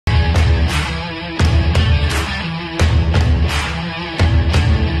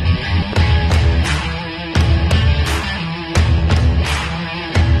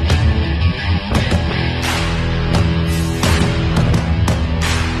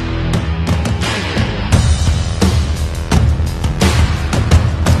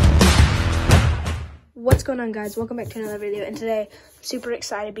going on, guys? Welcome back to another video, and today I'm super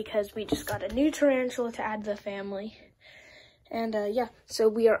excited because we just got a new tarantula to add to the family. And yeah, so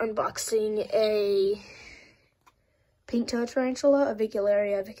we are unboxing a pink toe tarantula,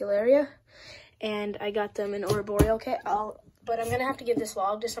 Avicularia, and I got them an arboreal kit. But I'm gonna have to give this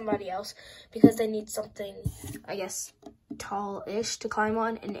log to somebody else because they need something, I guess, tall-ish to climb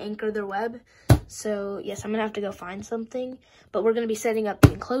on and anchor their web. So yes, I'm gonna have to go find something, but we're gonna be setting up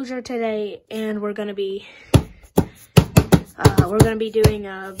the enclosure today, and we're gonna be doing we're gonna be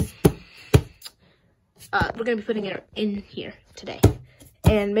putting it in here today,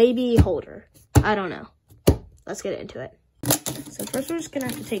 and maybe hold her. I don't know. Let's get into it. So first, we're just gonna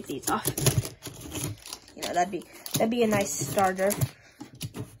have to take these off. You know, that'd be a nice starter.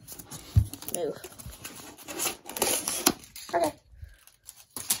 Move. Okay.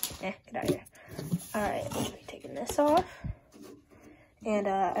 Get out of here. Alright, we'll be taking this off. And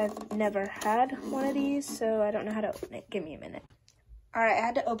I've never had one of these, so I don't know how to open it. Give me a minute. Alright, I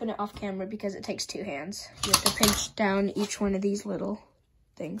had to open it off camera because it takes 2 hands. You have to pinch down each one of these little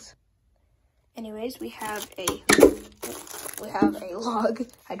things. Anyways, we have a log.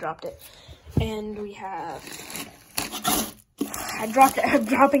 I dropped it. And we have, I dropped it. I'm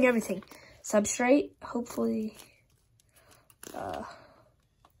dropping everything. Substrate, hopefully, I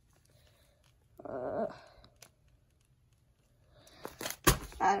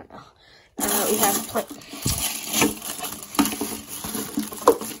don't know. We have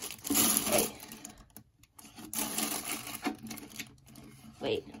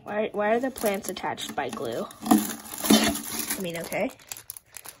Wait, why are the plants attached by glue? I mean, okay.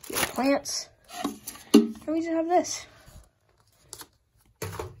 We have plants. And we just have this.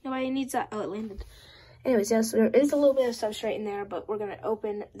 Nobody needs that. Oh, it landed. Anyways, yes, there is a little bit of substrate in there, but we're going to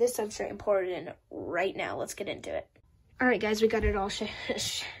open this substrate and pour it in right now. Let's get into it. All right, guys, we got it all shaken.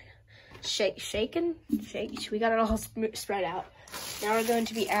 We got it all spread out. Now we're going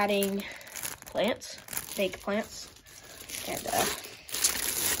to be adding plants, fake plants. And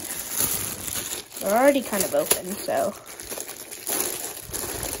they're already kind of open, so.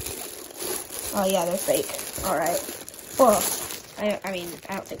 Oh, yeah, they're fake. All right. Well, I mean,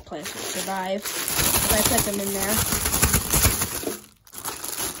 I don't think plants will survive if I put them in there.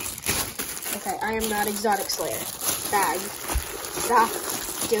 Okay, I am not Exotic Slayer. Bag. Stop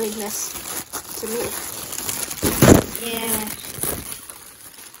doing this to me. Yeah.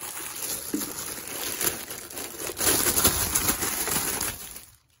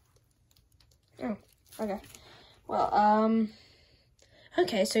 Oh, okay. Well,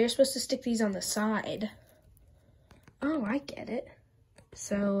 okay, so you're supposed to stick these on the side. Oh, I get it.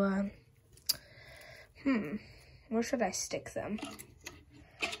 So, where should I stick them?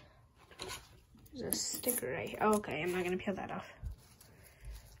 There's a sticker right here. Oh, okay, I'm not gonna peel that off.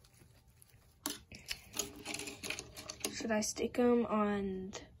 Should I stick them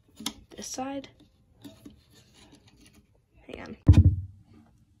on this side? Hang on.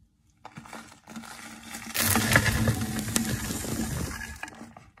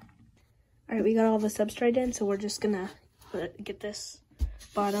 All right, we got all the substrate in, so we're just gonna get this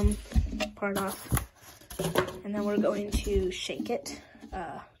bottom part off, and then we're going to shake it.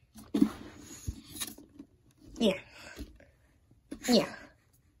 Yeah.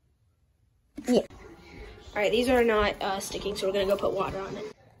 All right, these are not sticking, so we're gonna go put water on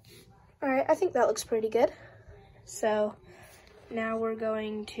it. All right, I think that looks pretty good. So now we're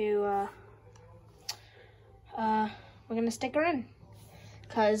going to we're gonna stick her in.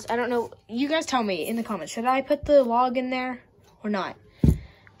 Because I don't know, you guys tell me in the comments, should I put the log in there or not?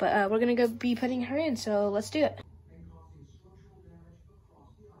 But we're gonna go be putting her in, so let's do it.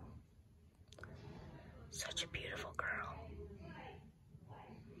 Such a beautiful girl.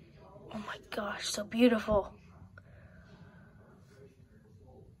 Oh my gosh, so beautiful.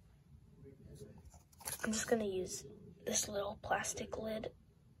 I'm just gonna use this little plastic lid.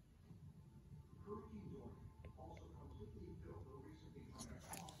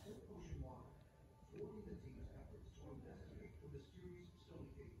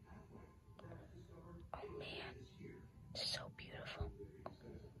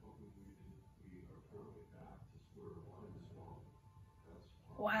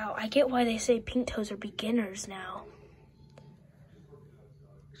 Wow, I get why they say pink toes are beginners now.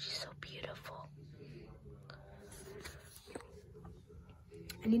 She's so beautiful.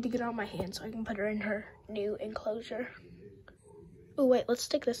 I need to get out my hand so I can put her in her new enclosure. Oh wait, let's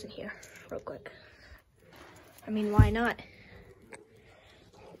stick this in here real quick. I mean, why not?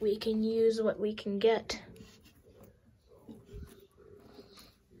 We can use what we can get.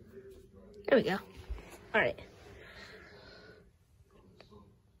 There we go. All right.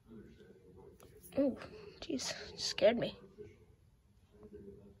 Oh, Jeez, scared me.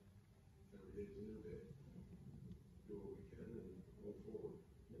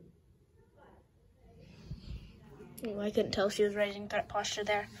 Well, I couldn't tell if she was raising threat posture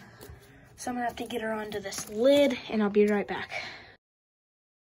there. So I'm gonna have to get her onto this lid and I'll be right back.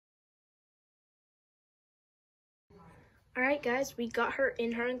 All right, guys, we got her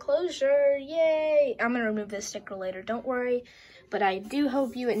in her enclosure. Yay! I'm gonna remove this sticker later, don't worry. But I do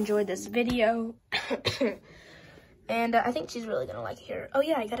hope you enjoyed this video. And I think she's really gonna like it here. Oh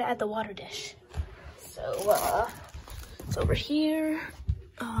yeah, I gotta add the water dish. So it's over here.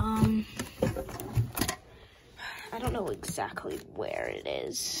 I don't know exactly where it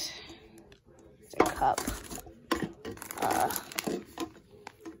is. It's a cup.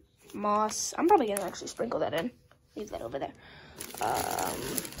 Moss. I'm probably gonna actually sprinkle that in. Leave that over there.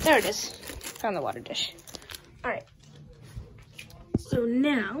 There it is. Found the water dish. All right. So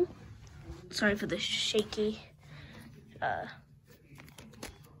now, sorry for the shaky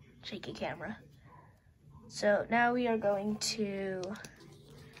camera. So now we are going to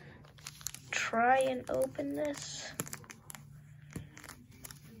try and open this.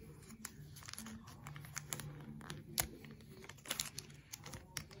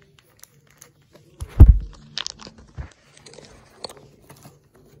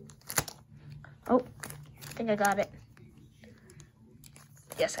 Oh, I think I got it.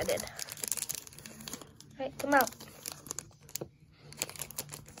 Yes, I did. All right, come out.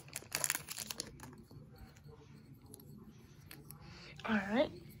 All right.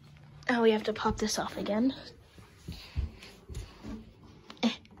 Now we have to pop this off again.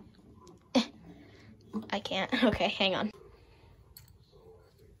 I can't. Okay, hang on.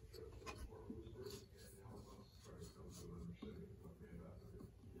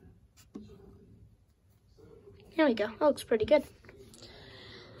 There we go. That looks pretty good.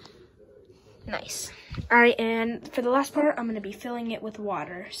 Nice. All right, and for the last part, I'm gonna be filling it with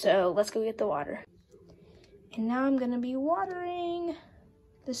water. So let's go get the water. And now I'm gonna be watering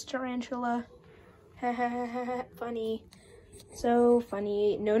this tarantula. Ha ha ha ha ha. Funny. So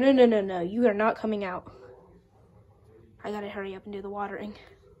funny. No, no, no, no, no. You are not coming out. I gotta hurry up and do the watering.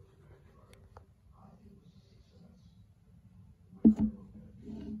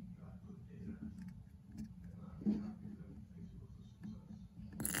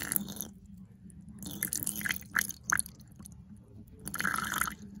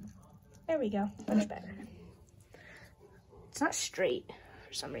 There we go. Much better. It's not straight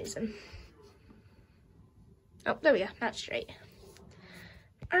for some reason. Oh, there we go. Not straight.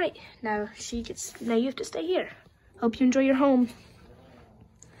 All right. Now you have to stay here. Hope you enjoy your home.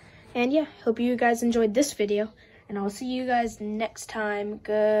 And yeah, hope you guys enjoyed this video. And I'll see you guys next time.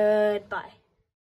 Goodbye.